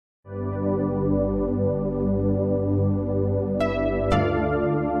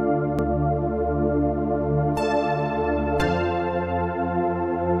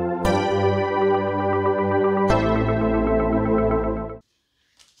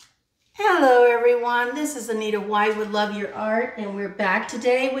everyone. This is Anita White with Love Your Art, and we're back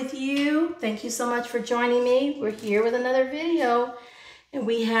today with you. Thank you so much for joining me. We're here with another video, and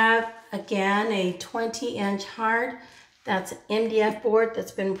we have again a 20-inch heart. That's an MDF board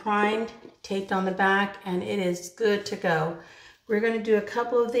that's been primed, taped on the back, and it is good to go. We're going to do a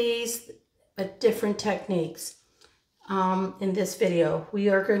couple of these, but different techniques in this video. We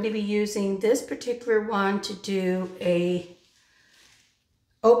are going to be using this particular one to do a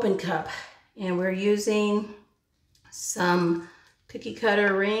open cup, and we're using some cookie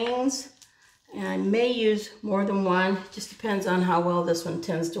cutter rings, and I may use more than one. It just depends on how well this one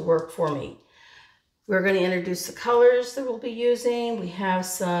tends to work for me. We're going to introduce the colors that we'll be using. We have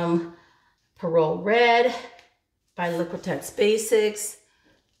some Pyrrole Red by Liquitex Basics,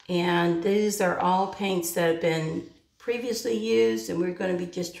 and these are all paints that have been previously used, and we're going to be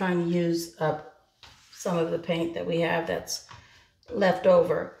just trying to use up some of the paint that we have that's left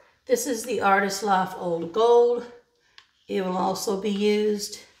over. This is the Artist Loft Old Gold. It will also be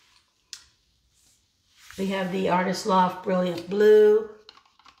used. We have the Artist Loft Brilliant Blue.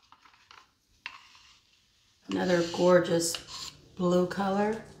 Another gorgeous blue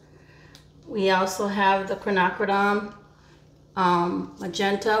color. We also have the Quinacridone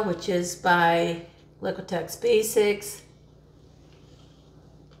Magenta, which is by Liquitex Basics.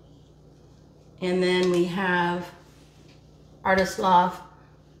 And then we have Artist Loft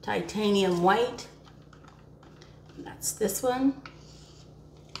Titanium White. That's this one.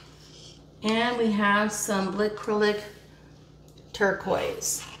 And we have some Blickrylic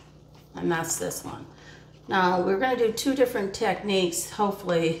Turquoise, and that's this one. Now we're going to do two different techniques.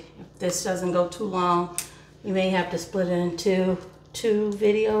 Hopefully, if this doesn't go too long, we may have to split it into two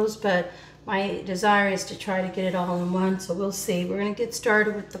videos, but my desire is to try to get it all in one, so we'll see. We're going to get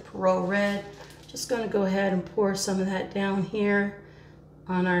started with the Pyrrole Red. Just going to go ahead and pour some of that down here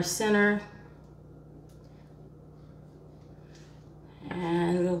on our center.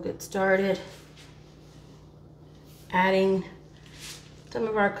 And we'll get started adding some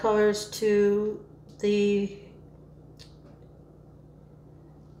of our colors to the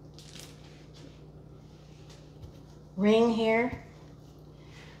ring here.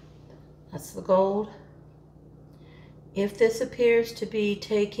 That's the gold. If this appears to be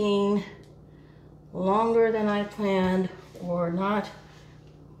taking longer than I planned or not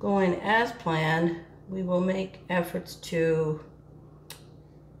going as planned, we will make efforts to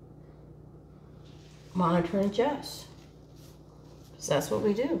monitor and adjust, because that's what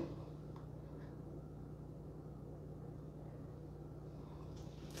we do.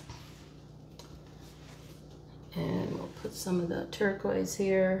 And we'll put some of the turquoise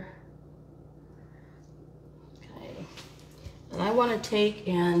here. Okay. And I want to take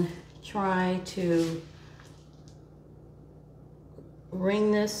and try to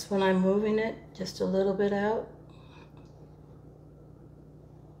ring this when I'm moving it just a little bit out.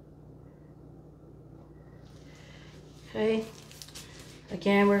 Okay,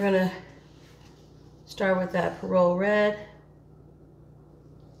 again we're going to start with that Pyrrole Red.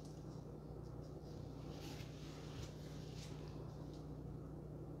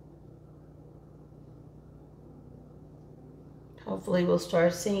 Hopefully we'll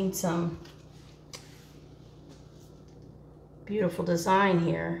start seeing some beautiful design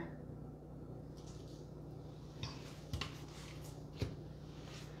here.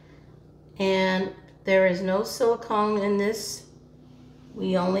 And there is no silicone in this.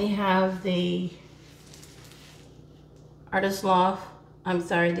 We only have the Artist Loft,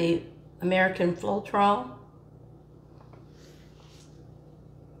 the American Floetrol.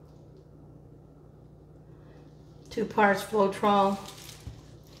 Two parts Floetrol,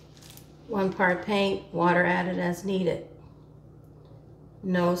 1 part paint, water added as needed.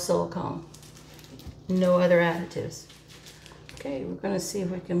 No silicone, no other additives. Okay, we're going to see if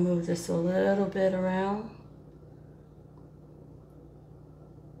we can move this a little bit around.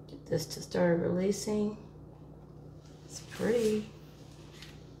 Get this to start releasing. It's pretty.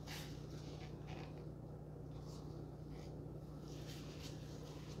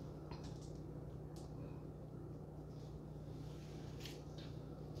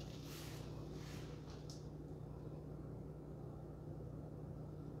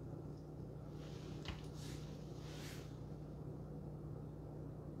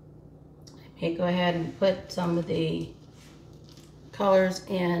 Okay, go ahead and put some of the colors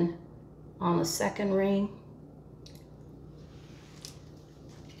in on the second ring.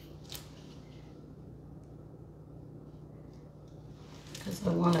 Because I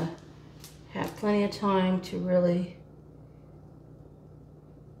want to have plenty of time to really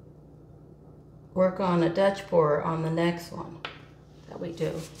work on a Dutch pour on the next one that we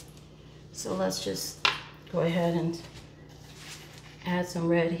do. So let's just go ahead and add some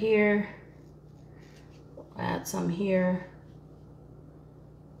red here. Add some here.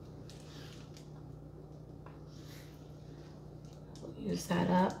 Use that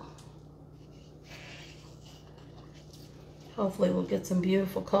up. Hopefully we'll get some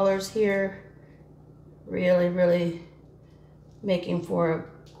beautiful colors here. Really, really making for a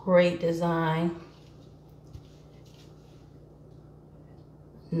great design.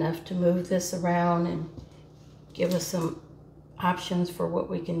 Enough to move this around and give us some options for what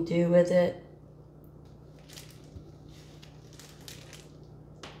we can do with it.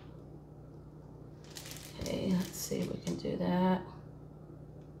 Okay, let's see if we can do that.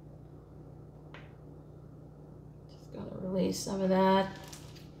 Just gonna release some of that.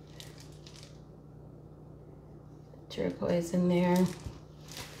 Turquoise in there. Some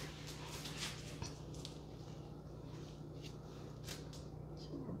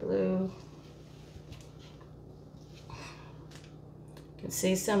more blue. You can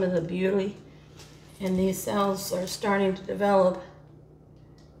see some of the beauty in these cells are starting to develop.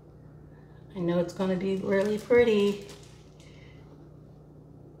 I know it's going to be really pretty.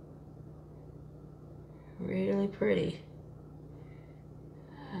 Really pretty.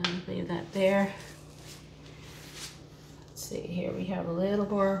 Leave that there. Let's see, here we have a little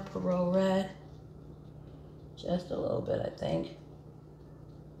more Pyrrole red. Just a little bit, I think.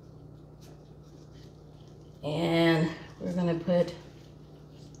 And we're going to put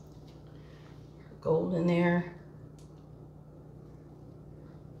gold in there.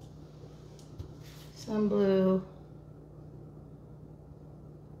 Some blue.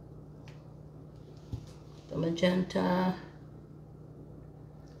 The magenta.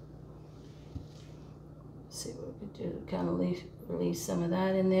 Let's see what we can do. Kind of release some of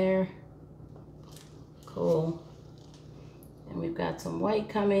that in there. Cool. And we've got some white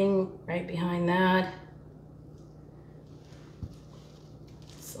coming right behind that.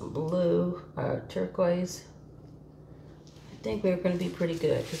 Some blue, turquoise. I think we're going to be pretty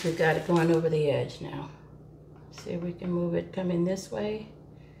good because we've got it going over the edge now. See if we can move it coming this way.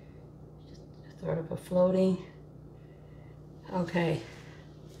 Just sort of a floating. Okay.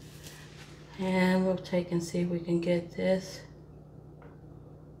 And we'll take and see if we can get this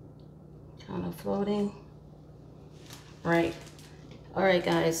kind of floating. Right. All right,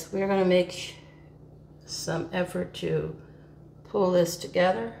 guys, we're going to make some effort to pull this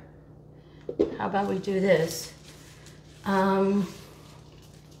together. How about we do this? Just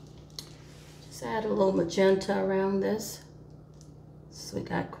add a little magenta around this. So we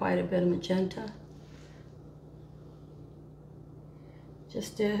got quite a bit of magenta.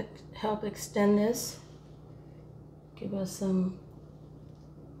 Just to help extend this. Give us some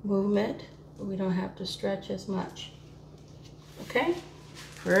movement, but we don't have to stretch as much. Okay?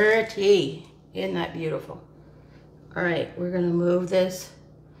 Pretty. Isn't that beautiful? All right, we're gonna move this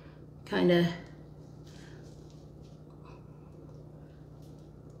kind of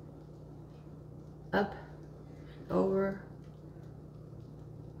up, over.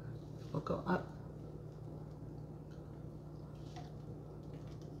 We'll go up,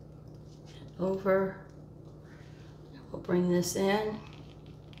 over. We'll bring this in,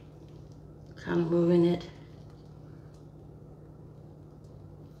 kind of moving it,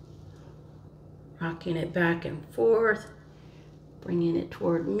 rocking it back and forth, bringing it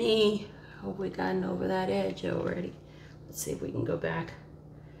toward me. Hope we gotten over that edge already. Let's see if we can go back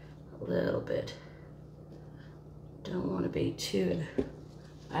a little bit. Don't want to be too,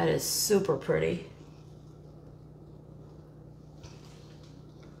 that is super pretty.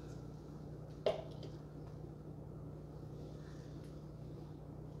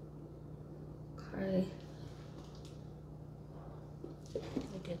 Okay.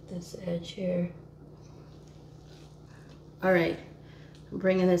 Look at this edge here. All right, I'm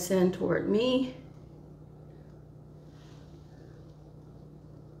bringing this in toward me.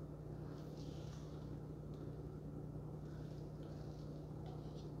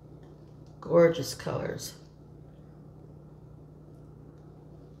 Gorgeous colors.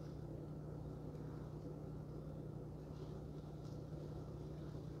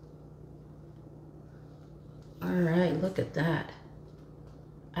 All right, look at that.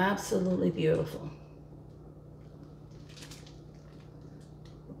 Absolutely beautiful.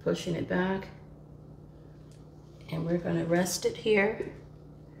 We're pushing it back and we're going to rest it here.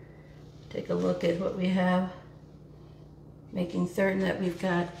 Take a look at what we have, making certain that we've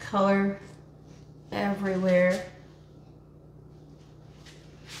got color everywhere.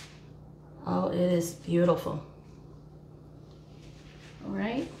 Oh, it is beautiful. All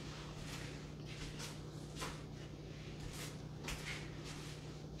right.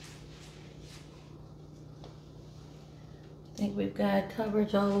 think we've got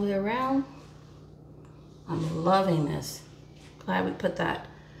coverage all the way around. I'm loving this. Glad we put that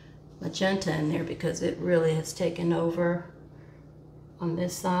magenta in there because it really has taken over on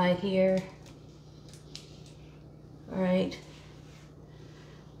this side here. All right.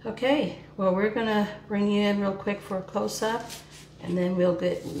 Okay, well, we're gonna bring you in real quick for a close-up, and then we'll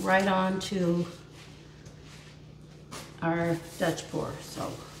get right on to our Dutch pour.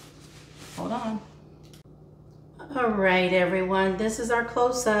 So hold on. All right, everyone, this is our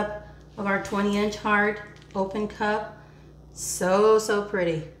close-up of our 20-inch heart open cup. So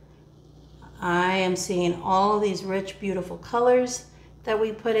pretty. I am seeing all of these rich, beautiful colors that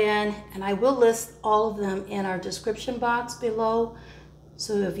we put in, and I will list all of them in our description box below.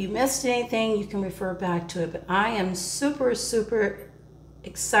 So if you missed anything, you can refer back to it. But I am super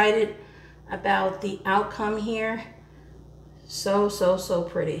excited about the outcome here. So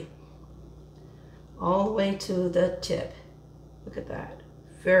pretty. All the way to the tip. Look at that.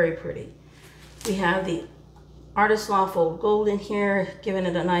 Very pretty. We have the Artist Loft Old Gold in here, giving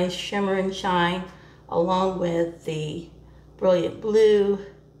it a nice shimmer and shine, along with the Brilliant Blue.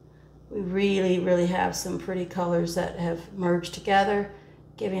 We really have some pretty colors that have merged together,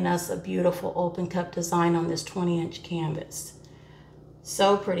 giving us a beautiful open cup design on this 20-inch canvas.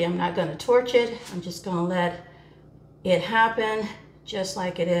 So pretty. I'm not going to torch it. I'm just going to let it happen just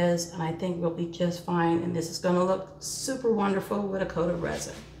like it is, and I think we'll be just fine. And this is going to look super wonderful with a coat of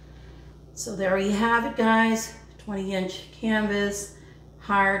resin. So there you have it, guys. 20-inch canvas,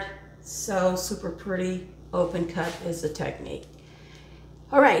 heart, so super pretty. Open cup is the technique.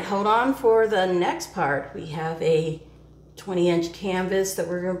 All right, hold on for the next part. We have a 20-inch canvas that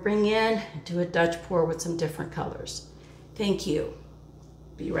we're going to bring in and do a Dutch pour with some different colors. Thank you.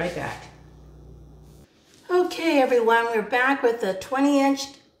 Be right back. Okay, everyone, we're back with the 20-inch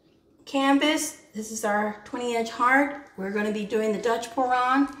canvas. This is our 20-inch heart. We're going to be doing the Dutch pour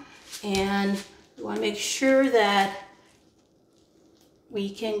on, and we want to make sure that we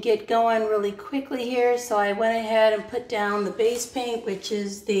can get going really quickly here. So I went ahead and put down the base paint, which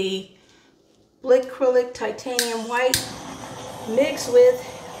is the Blickrylic Titanium White mixed with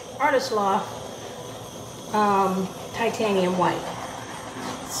Artist Loft Titanium White.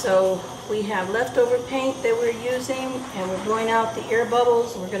 So we have leftover paint that we're using, and we're blowing out the air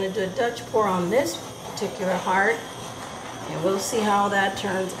bubbles. We're going to do a Dutch pour on this particular heart, and we'll see how that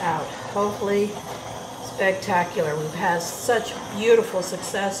turns out. Hopefully spectacular. We've had such beautiful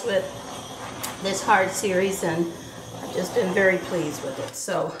success with this heart series, and I've just been very pleased with it.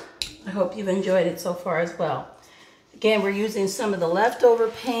 So I hope you've enjoyed it so far as well. Again, we're using some of the leftover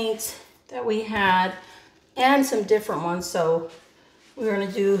paints that we had and some different ones. So we're going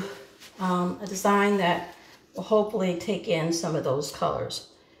to do a design that will hopefully take in some of those colors.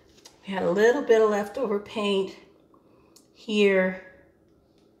 We had a little bit of leftover paint here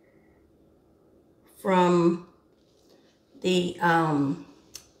from the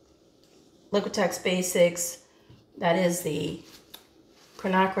Liquitex Basics. That is the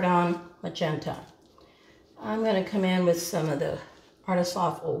Quinacridone Magenta. I'm going to come in with some of the Artist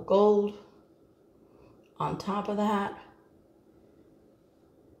Loft Old Gold on top of that.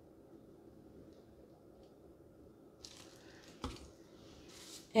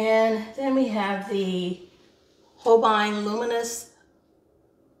 And then we have the Holbein Luminous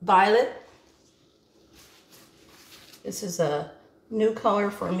Violet. This is a new color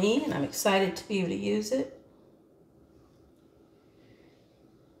for me, and I'm excited to be able to use it.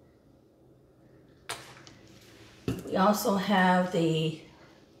 We also have the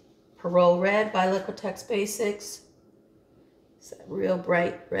Pyrrole Red by Liquitex Basics. It's that real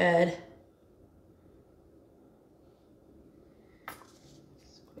bright red.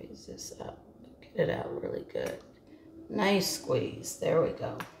 Squeeze this up, get it out really good. Nice squeeze, there we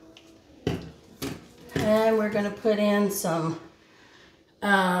go. And we're going to put in some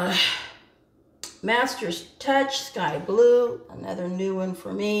Master's Touch Sky Blue, another new one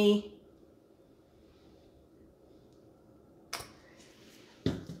for me.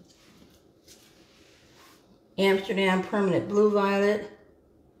 Amsterdam Permanent Blue Violet.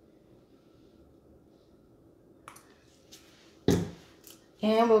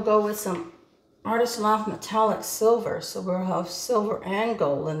 And we'll go with some Artist Loft Metallic Silver. So we'll have silver and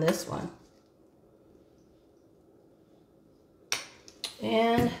gold in this one.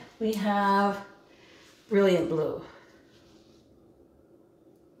 And we have Brilliant Blue.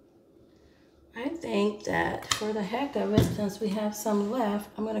 I think that for the heck of it, since we have some left,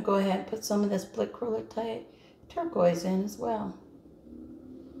 I'm going to go ahead and put some of this Blickrylic Turquoise in as well.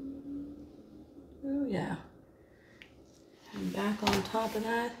 Oh yeah. And back on top of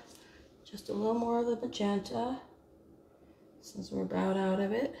that, just a little more of the magenta. Since we're about out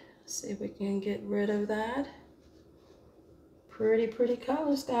of it, see if we can get rid of that. Pretty, pretty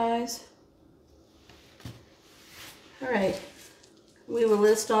colors, guys. All right, we will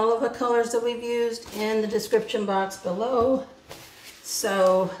list all of the colors that we've used in the description box below.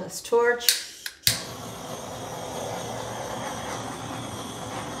 So let's torch.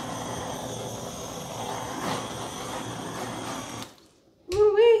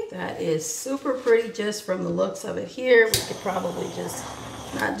 Woo-wee, that is super pretty just from the looks of it here. We could probably just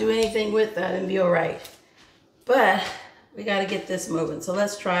not do anything with that and be all right. But we got to get this moving. So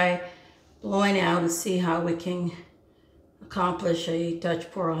let's try blowing out and see how we can accomplish a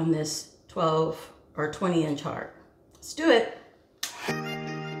Dutch pour on this 12 or 20 inch heart. Let's do it.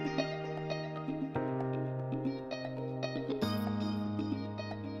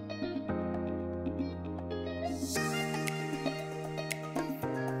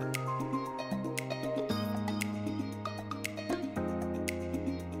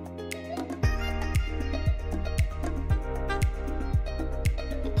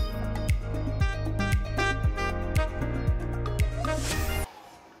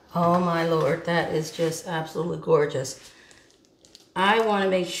 Oh my Lord, that is just absolutely gorgeous. I want to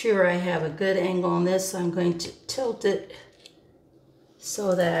make sure I have a good angle on this, so I'm going to tilt it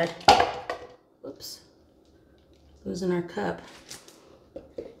so that, whoops, losing our cup.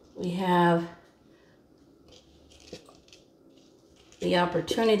 We have the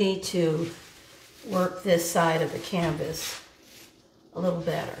opportunity to work this side of the canvas a little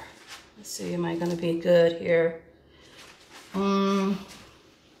better. Let's see, am I going to be good here?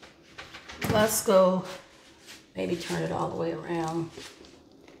 Let's go, maybe turn it all the way around,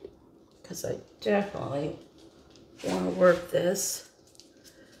 because I definitely want to work this.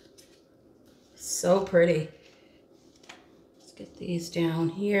 So pretty. Let's get these down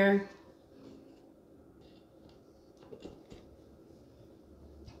here.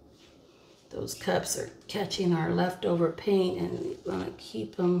 Those cups are catching our leftover paint, and we want to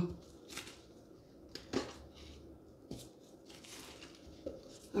keep them.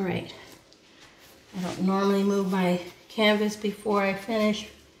 All right. I don't normally move my canvas before I finish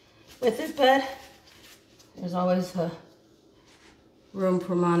with it, but there's always a room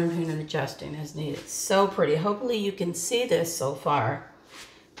for monitoring and adjusting as needed. So pretty. Hopefully you can see this so far.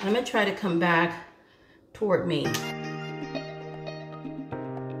 I'm going to try to come back toward me.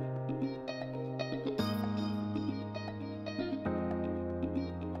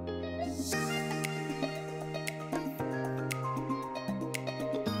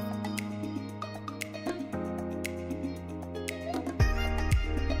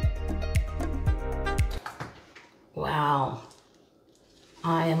 Wow,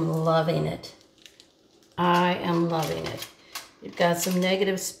 I am loving it. I am loving it. You've got some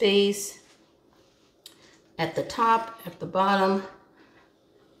negative space at the top, at the bottom,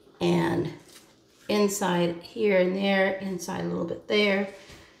 and inside here and there, inside a little bit there.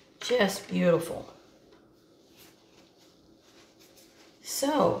 Just beautiful.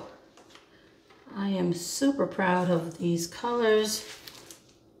 So, I am super proud of these colors.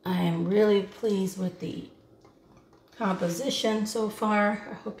 I am really pleased with the composition so far.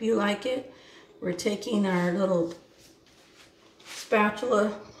 I hope you like it. We're taking our little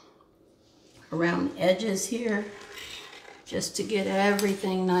spatula around the edges here just to get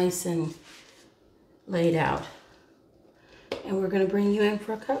everything nice and laid out. And we're going to bring you in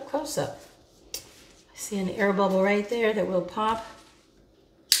for a close-up. I see an air bubble right there that will pop.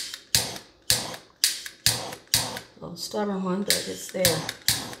 A little stubborn one, but it's there.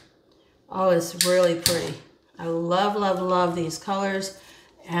 Oh, it's really pretty. I love, love, love these colors.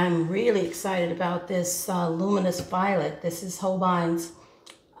 I'm really excited about this Luminous Violet. This is Holbein's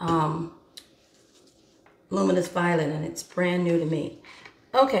Luminous Violet, and it's brand new to me.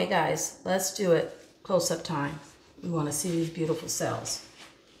 Okay, guys, let's do it. Close-up time. We want to see these beautiful cells.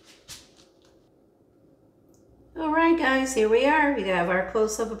 All right, guys, here we are. We have our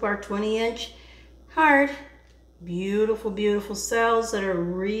close-up of our 20-inch heart. Beautiful, beautiful cells that are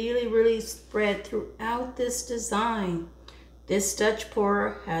really, really spread throughout this design. This Dutch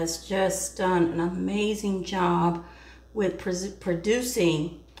pourer has just done an amazing job with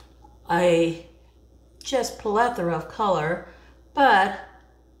producing a just plethora of color, but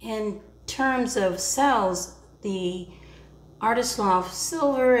in terms of cells, the Artist Loft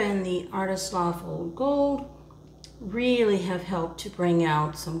Silver and the Artist Loft Old Gold really have helped to bring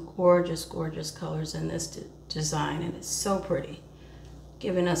out some gorgeous, gorgeous colors in this design, and it's so pretty,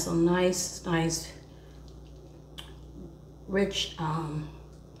 giving us a nice, nice, rich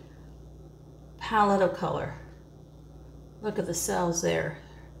palette of color. Look at the cells there.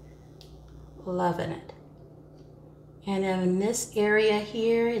 Loving it. And in this area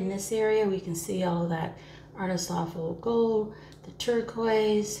here, in this area, we can see all of that Artist Loft gold, the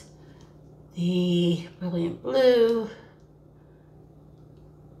turquoise, the brilliant blue,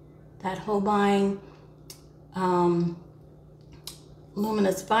 that Holbein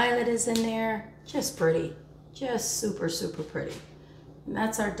luminous violet is in there. Just pretty, just super, super pretty. And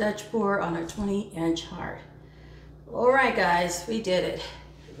that's our Dutch board on our 20-inch heart. All right, guys, we did it.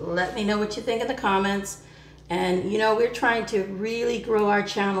 Let me know what you think in the comments. And you know, we're trying to really grow our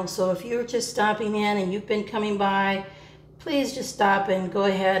channel. So if you're just stopping in and you've been coming by, please just stop and go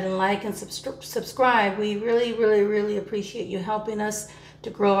ahead and like and subscribe. We really, really, really appreciate you helping us to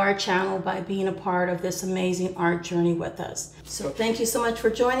grow our channel by being a part of this amazing art journey with us. So thank you so much for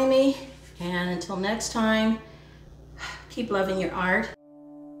joining me. And until next time, keep loving your art.